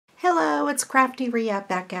it's Crafty Rhea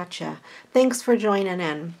back at ya. Thanks for joining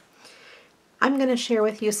in. I'm going to share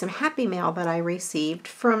with you some happy mail that I received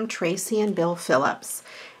from Tracey and Bill Phillips.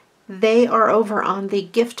 They are over on the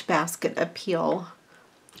Giftbasketappeal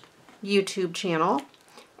YouTube channel,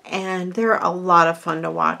 and they're a lot of fun to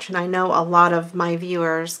watch, and I know a lot of my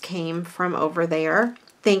viewers came from over there.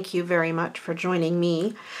 Thank you very much for joining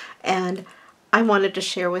me, and I wanted to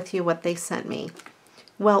share with you what they sent me.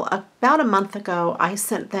 Well, about a month ago, I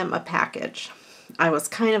sent them a package. I was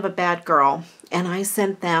kind of a bad girl, and I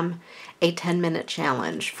sent them a 10-minute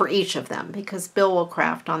challenge for each of them, because Bill will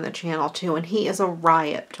craft on the channel too, and he is a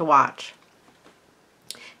riot to watch.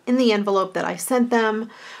 In the envelope that I sent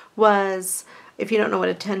them was, if you don't know what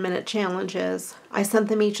a 10-minute challenge is, I sent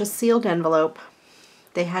them each a sealed envelope.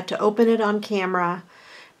 They had to open it on camera.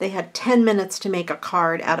 They had 10 minutes to make a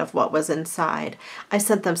card out of what was inside. I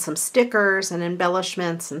sent them some stickers and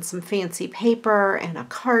embellishments and some fancy paper and a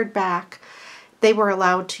card back. They were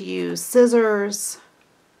allowed to use scissors,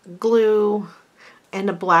 glue, and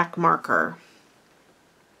a black marker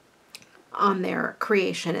on their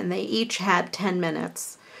creation, and they each had 10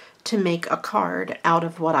 minutes to make a card out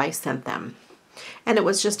of what I sent them. And it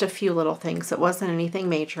was just a few little things. It wasn't anything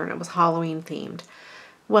major, and it was Halloween themed.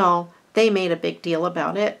 Well, they made a big deal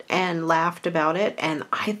about it and laughed about it, and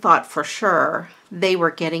I thought for sure they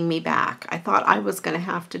were getting me back. I thought I was going to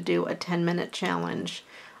have to do a 10-minute challenge.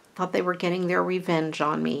 I thought they were getting their revenge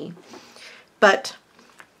on me. But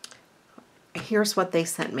here's what they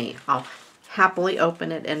sent me. I'll happily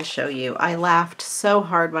open it and show you. I laughed so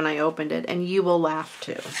hard when I opened it, and you will laugh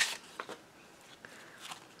too.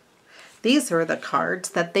 These are the cards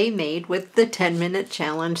that they made with the 10-minute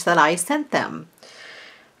challenge that I sent them.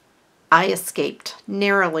 I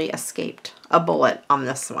narrowly escaped a bullet on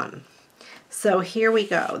this one. So here we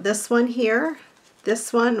go. This one here,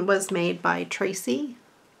 this one was made by Tracey.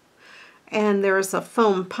 And there's a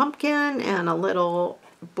foam pumpkin and a little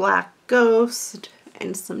black ghost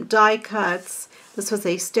and some die cuts. This was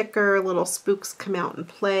a sticker, little spooks come out and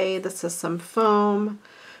play. This is some foam,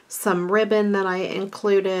 some ribbon that I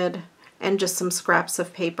included, and just some scraps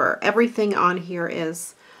of paper. Everything on here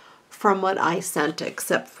is from what I sent,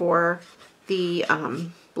 except for the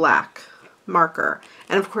black marker.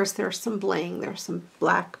 And of course there's some bling. There's some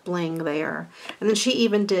black bling there. And then she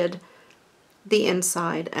even did the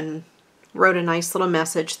inside and wrote a nice little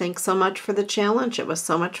message. Thanks so much for the challenge. It was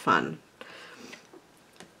so much fun.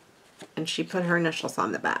 And she put her initials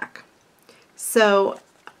on the back. So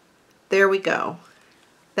there we go.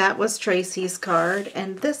 That was Tracey's card,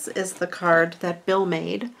 and this is the card that Bill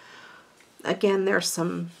made. Again, there's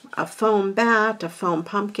a foam bat, a foam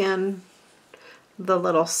pumpkin, the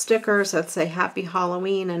little stickers that say Happy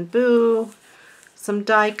Halloween and Boo, some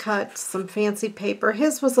die cuts, some fancy paper.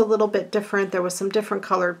 His was a little bit different. There was some different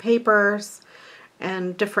colored papers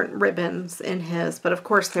and different ribbons in his, but of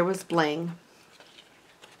course there was bling.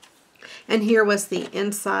 And here was the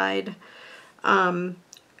inside.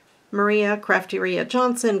 Maria, Crafty Rhea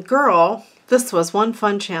Johnson, girl, this was one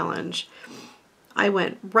fun challenge. I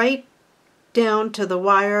went right down to the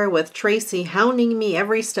wire with Tracey hounding me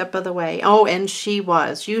every step of the way. Oh, and she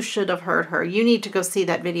was. You should have heard her. You need to go see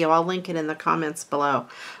that video. I'll link it in the comments below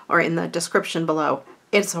or in the description below.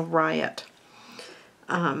 It's a riot.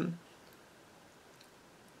 Thank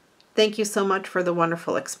you so much for the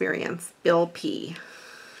wonderful experience, Bill P.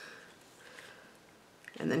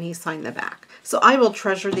 And then he signed the back. So I will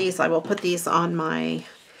treasure these. I will put these on my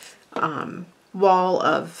wall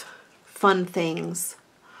of fun things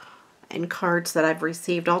and cards that I've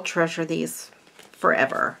received. I'll treasure these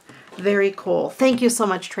forever. Very cool. Thank you so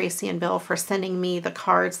much, Tracey and Bill, for sending me the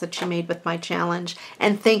cards that you made with my challenge.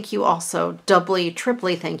 And thank you also, doubly,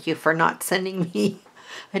 triply thank you for not sending me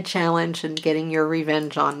a challenge and getting your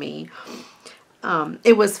revenge on me.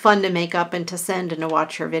 It was fun to make up and to send and to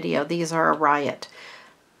watch your video. These are a riot.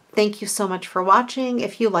 Thank you so much for watching.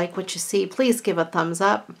 If you like what you see, please give a thumbs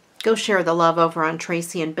up. Go share the love over on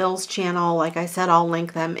Tracey and Bill's channel. Like I said, I'll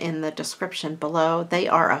link them in the description below. They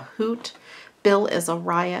are a hoot. Bill is a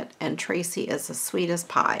riot, and Tracey is as sweet as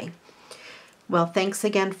pie. Well, thanks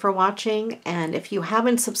again for watching, and if you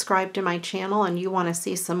haven't subscribed to my channel and you want to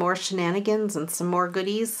see some more shenanigans and some more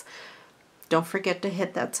goodies, don't forget to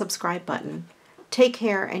hit that subscribe button. Take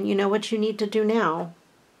care, and you know what you need to do now.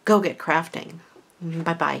 Go get crafting.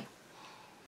 Bye-bye.